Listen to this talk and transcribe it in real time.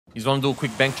He's gonna do a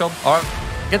quick bank job. All right,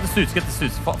 get the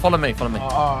suits. Follow me.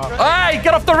 Hey,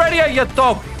 get off the radio, you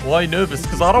dog. Why are you nervous?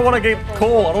 Because I don't want to get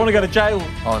caught. I don't want to go to jail.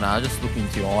 Oh no, just look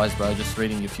into your eyes, bro. Just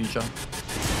reading your future.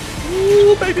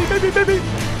 Ooh, baby.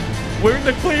 We're in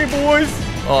the clear, boys.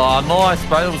 Oh, nice,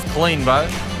 bro. That was clean, bro.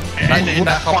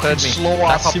 That cop heard me.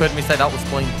 That cop heard me say that was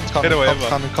clean. It's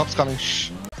coming, cop's coming.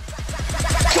 Shh.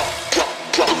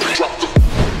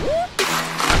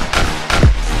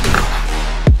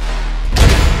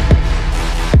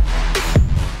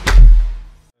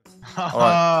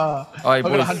 Alright,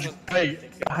 boys.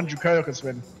 100k I can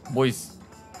spend. Boys,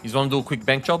 you want to do a quick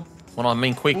bank job? When I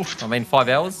mean quick, I mean 5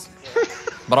 hours.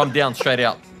 But I'm down straight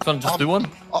out. You want to just do one?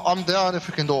 I'm down if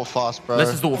we can do it fast, bro.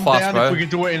 Let's just do it fast, bro. If we can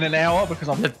do it in an hour, because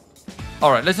I'm...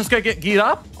 Alright, let's just go get geared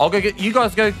up. I'll go get... You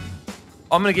guys go...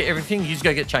 I'm going to get everything. You just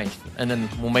go get changed. And then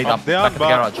we'll meet up back at the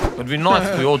garage. It'd be nice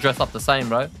if we all dress up the same,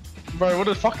 bro. Bro, what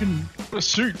a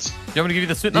suits. Do you want me to give you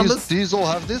the suit numbers? Do you all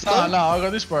have this? No, I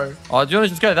got this, bro. Oh, do you want to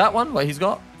just go that one? What he's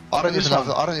got? I don't even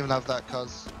have that,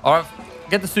 cuz. Alright,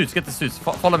 get the suits.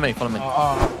 Follow me.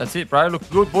 That's it, bro. Look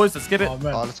good, boys. Let's get it.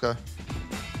 Alright, let's go.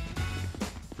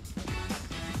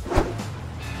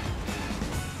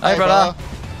 Hey, brother.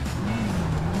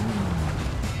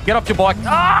 Get off your bike.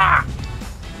 Ah!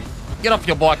 Get off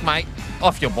your bike, mate.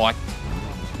 Off your bike,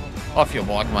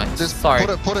 mate. Just sorry.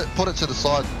 Put it to the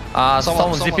side.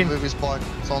 Someone zipping. Move his bike.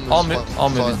 I'll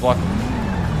move his bike.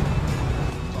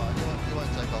 He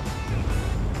won't take off.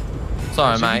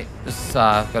 Sorry, mate. Just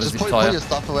got a zip put tire. your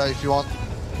stuff away if you want.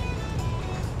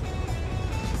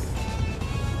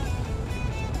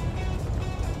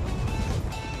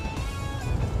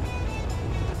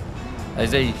 Hey,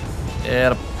 Z.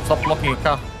 Yeah, stop blocking your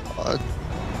car.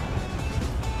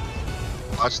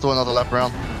 I just do another lap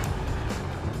around.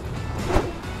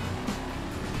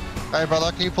 Hey,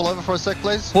 brother, can you pull over for a sec,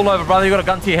 please? Pull over, brother. You got a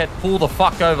gun to your head. Pull the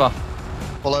fuck over.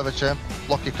 Pull over, champ.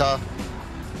 Lock your car.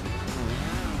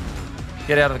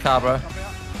 Get out of the car, bro.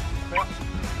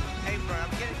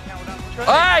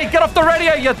 Hey, get off the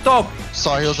radio, you dog.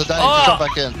 Sorry, he was a Danny. Just jump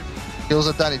back in. He was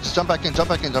a Danny. Just jump back in.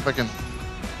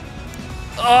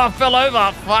 Oh, I fell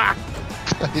over. Fuck.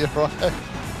 You're right.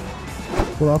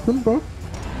 What happened, bro?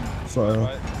 Sorry.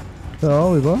 How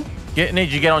are we, bro? Need you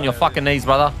to get on your fucking knees,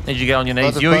 brother. Need you to get on your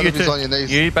knees. Both You of yous on your knees.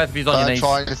 You, both of you on your knees. Don't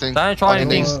try anything. Don't try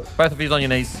anything. Both of you on your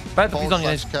knees. Both of you on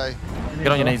your knees. K.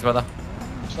 Get on your knees, brother.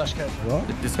 /K.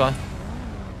 What? This guy.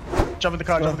 Jump in the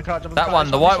car. That one,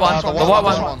 the white one. The white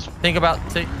one. Think about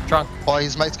trunk. Oh,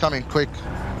 his mate's coming. Quick,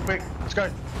 let's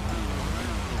go.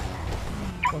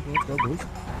 Let's go, boys.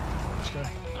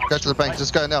 go to the bank.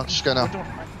 Just go now.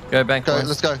 Go bank. Go. Boys.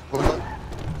 Let's go.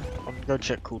 Go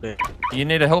check cool day. You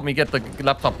need to help me get the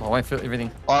laptop. I won't feel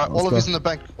everything. Alright, all of us in the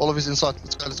bank. All of us inside.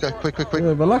 Let's go. Quick.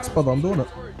 Yeah, relax, brother. I'm doing it.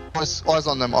 Eyes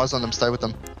on them. Stay with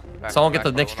them. Someone get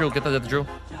the next drill. Get the drill.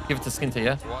 Give it to Skinter,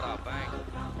 yeah?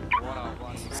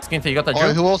 Skinter, you got that drill?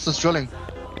 Oh, who else is drilling?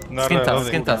 Skinter.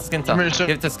 Give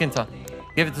it to Skinter.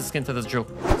 Give it to Skinter, this drill.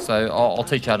 So I'll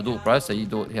teach you how to do it, bro. So you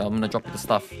do it here. I'm gonna drop you the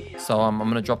stuff. So I'm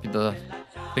gonna drop you the...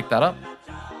 Pick that up.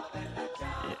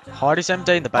 Hide his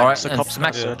MD in the back, so cops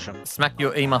smack, can search him. Smack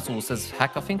your E muscle. It says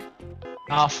hack, I think.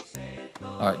 Half.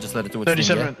 Alright, just let it do its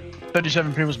 37. thing, yeah?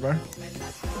 37 peoples, bro.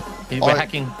 We're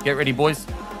hacking. Get ready, boys.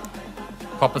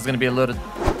 Copper's gonna be alerted.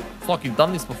 It's like you've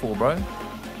done this before, bro.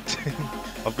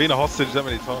 I've been a hostage that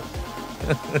many times.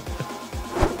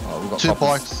 Oh, we've got 2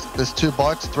 bikes. There's 2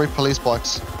 bikes, 3 police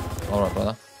bikes. Alright,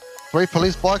 brother. 3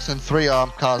 police bikes and 3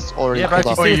 cars already pulled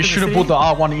up. Oh, you should have put the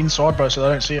R1 inside, bro, so they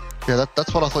don't see it. Yeah,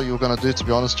 that's what I thought you were gonna do, to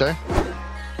be honest, Jay.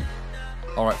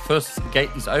 Alright, first gate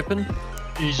is open.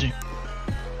 Easy.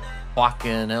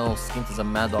 Fucking hell, Skinter's a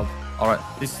mad dog. Alright,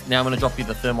 now I'm gonna drop you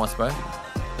the thermite, bro.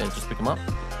 Yeah, just pick them up.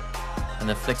 And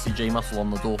then flex your G muscle on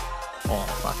the door. Oh,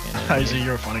 fucking hell. Hazy,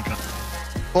 you're a funny guy.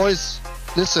 Boys,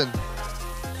 listen.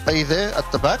 Are you there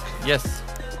at the back? Yes.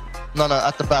 No,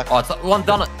 at the back. Oh, it's one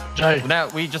done it. Jay. Now,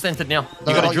 we just entered now.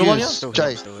 No, You got a drill on you?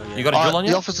 Jay. You got a drill on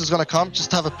you? The officer's gonna come.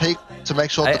 Just have a peek to make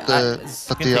sure that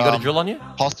you got a drill on you?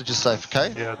 hostage is safe,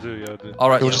 okay? Yeah, I do.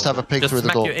 Alright, You'll just have a peek through the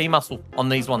door. Just smack your E muscle on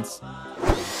these ones.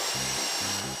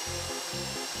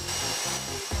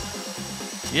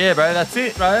 Yeah, bro, that's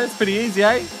it, bro. It's pretty easy,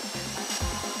 eh?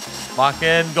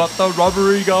 Fucking got the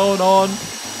robbery going on.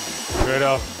 Straight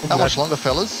up. How much longer,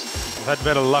 fellas? I've had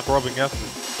better luck robbing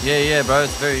houses. Yeah, bro.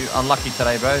 It's very unlucky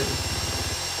today, bro.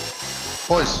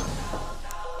 Boys.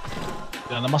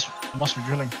 Yeah, they must be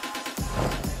drilling.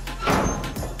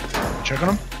 Check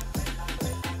on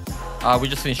them. We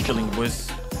just finished drilling, boys.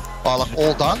 Oh, like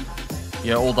all done?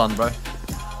 Yeah, all done, bro.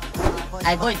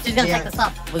 Hey, boys, who's gonna take the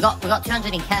stuff? We got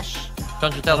 200 in cash.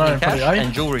 200,000 in cash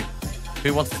and jewelry.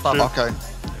 Who wants the stuff? Okay.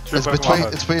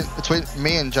 It's between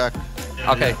me and Jack.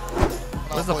 Okay. No,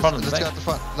 Where's the boys, front of the let's bank? get out the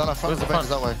front. No, front Where's of the the bank is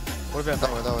front? that way. What about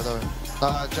That way.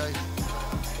 No, Jay.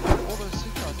 All those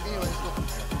SIV cars. Anyways, look,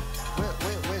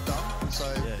 we're done. So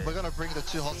we're gonna bring the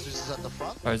 2 hostages at the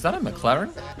front. Oh, is that a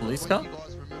McLaren police car? You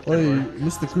guys remove Hey,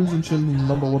 Mr. Cruising Chin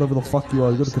number whatever the fuck you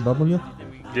are. You got a kebab on you?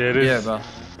 Yeah, it is. Yeah, bro.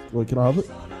 Wait, can I have it?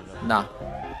 Nah.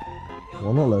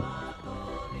 Well, not lad.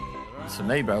 It's for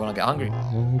me, bro, when I get hungry.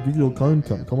 I'll give you a cone,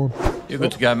 cunt. Come on. You're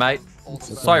good to go, mate.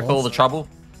 Sorry for all the trouble.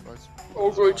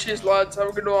 All good. Cheers, lads. Have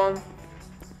a good one.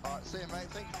 Alright, see you, mate.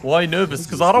 Thank you. Why nervous?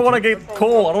 Because I don't want to get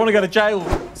caught. I don't want to go to jail.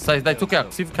 So they took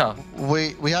our civ car.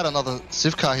 We had another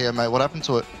SIV car here, mate. What happened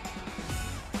to it?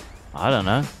 I don't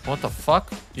know. What the fuck?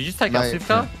 Did you just take our Mate, civ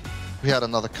car? We had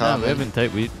another car. No, we man. haven't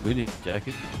taken. We didn't jack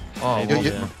it. Oh, Maybe,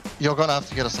 well, You're gonna have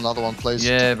to get us another one, please.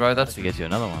 yeah, bro. That's to get you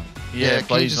another one. yeah, Can you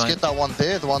please, just mate. get that one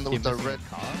there, the one with the red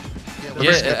car?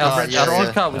 Yeah, our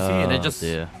old car was here, and it Oh, just.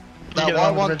 dear. That get white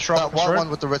the one, red stripe that across white the road? one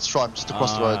with the red stripe just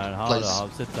across the road, please. I'll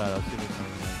sit tight. I'll see what's going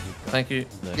on. Thank you.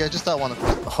 Yeah, just that one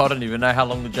across. I don't even know how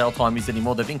long the jail time is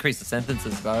anymore. They've increased the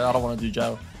sentences, bro. I don't want to do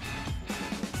jail.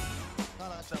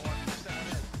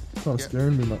 Kind of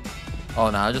scaring me, mate. Oh,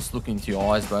 no, just looking into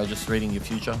your eyes, bro. Just reading your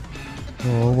future.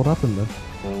 Oh, what happened then?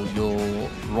 Or your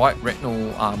right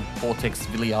retinal cortex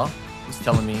villia is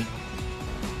telling me.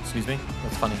 Excuse me?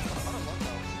 That's funny.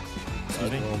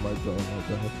 Excuse me? Oh my god, oh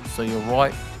my god. So your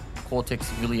right cortex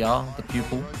villia, the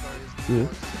pupil,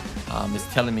 Yeah. is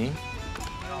telling me.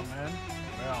 Oh, man.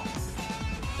 Wow.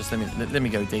 Just let me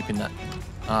go deep in that.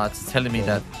 It's telling me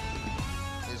that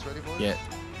He's ready, boys? yeah,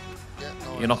 Yeah,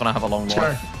 no you're not gonna have a long Let's go.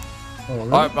 life. Oh,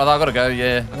 really? Alright, brother, I gotta go.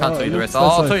 Yeah, I can't tell you the rest.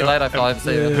 I'll tell you later if I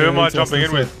see you. Who am I it's jumping in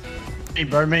awesome. with? Me,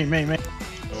 bro. Me.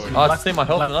 Oh, I see my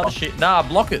health and other shit. Nah,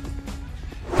 block it.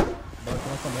 Can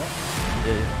I come out?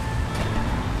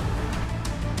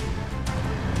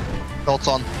 Belts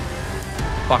on.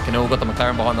 Fucking hell, we got the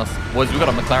McLaren behind us. Boys, we got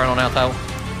a McLaren on our tail.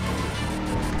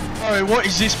 Oh, what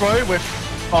is this, bro? We're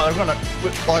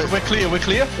clear. We're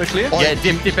clear. Yeah,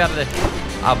 dip out of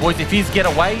there. Boys, if he's get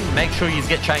away, make sure you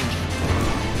get changed.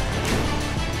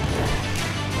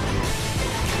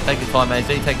 Take your time, AZ.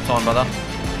 Take your time, brother.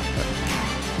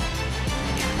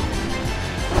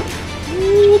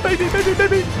 Ooh, baby.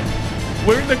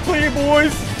 We're in the clear,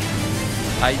 boys.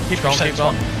 Hey, keep going.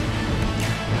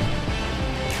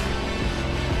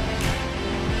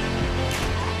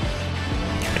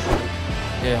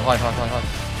 Yeah, hi.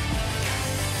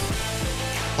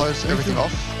 Close everything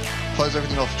off. Close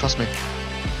everything off, trust me.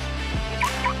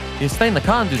 Yeah, stay in the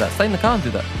car and do that.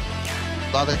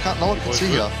 No, they can't, no one can see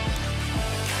here.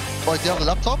 Boy, do you have the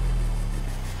laptop?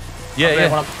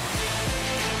 Yeah.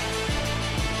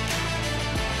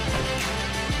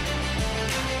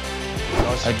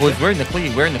 Hey, boys, we're in the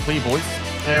clear, boys.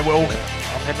 Yeah, we're all. I'm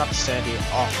heading up to Sandy.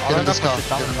 Oh, I Get don't in know this if car. it's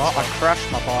done Get in or not. this I car.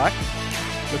 crashed my bike.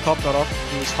 The cop got off.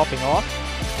 He was hopping off,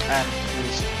 and he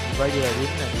was radioed in,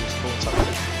 and he was calling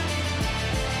something.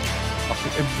 I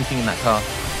put everything in that car.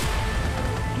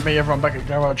 Me, everyone back at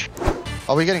garage.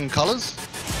 Are we getting colours?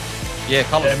 Yeah,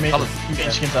 colours. Yeah, me. Me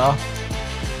and Skintar.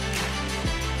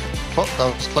 Oh,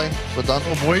 that was clean. We're done.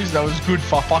 Oh, boys, that was good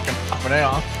for fucking half an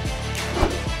hour.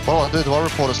 What do I do? Do I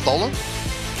report a stolen?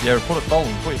 Yeah, report it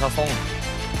stolen. Report your car stolen.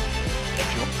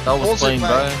 If you want. That was Pause it, clean, mate.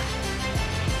 bro.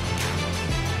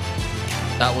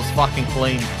 That was fucking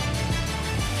clean.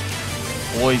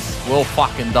 Boys, well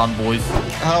fucking done, boys.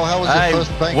 How was Hey, your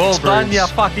first bank well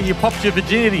experience? done, you popped your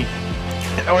virginity.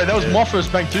 Oh, wait, that was my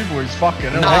first bank too, boys. Fucking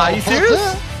hell. Nah, are you What's serious?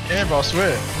 that? Yeah, bro, I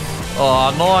swear.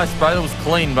 Oh, nice, bro. That was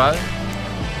clean, bro.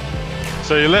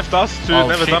 So you left us two, Oh,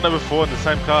 never shit. done it before in the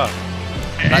same car.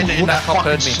 That cop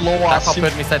heard me. slow That ass cop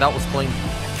heard me say that was clean.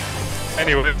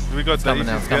 Anyway, we got the coming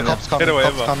now, it's easiest coming now. Cops coming, getaway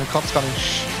cops ever. coming, cops coming.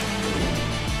 Shh.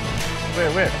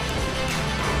 Where?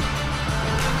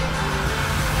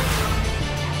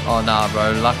 Oh, nah,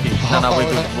 bro. Lucky. No, we're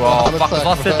good. Oh, fuck. If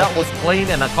I said that was clean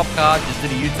and a cop car just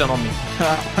did a U-turn on me.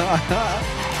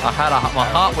 My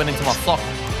heart went into my sock.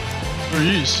 Where are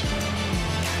yous?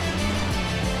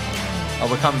 Oh,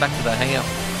 we're coming back to the hangout.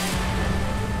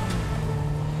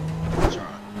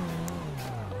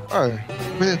 Oh,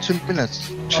 within 2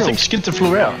 minutes. I Chill. think Skinter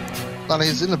flew out. No,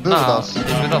 he's in the build with Nah, us. he's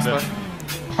with us, bro.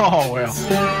 Oh, wow.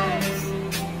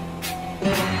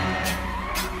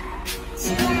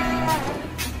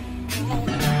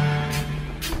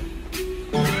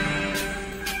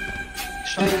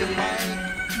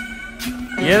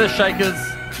 Yeah, the shakers.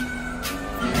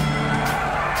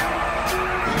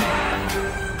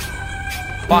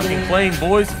 Fucking clean,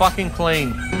 boys. Fucking clean.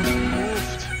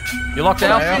 You locked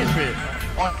the outfit?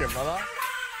 Fuck it, brother.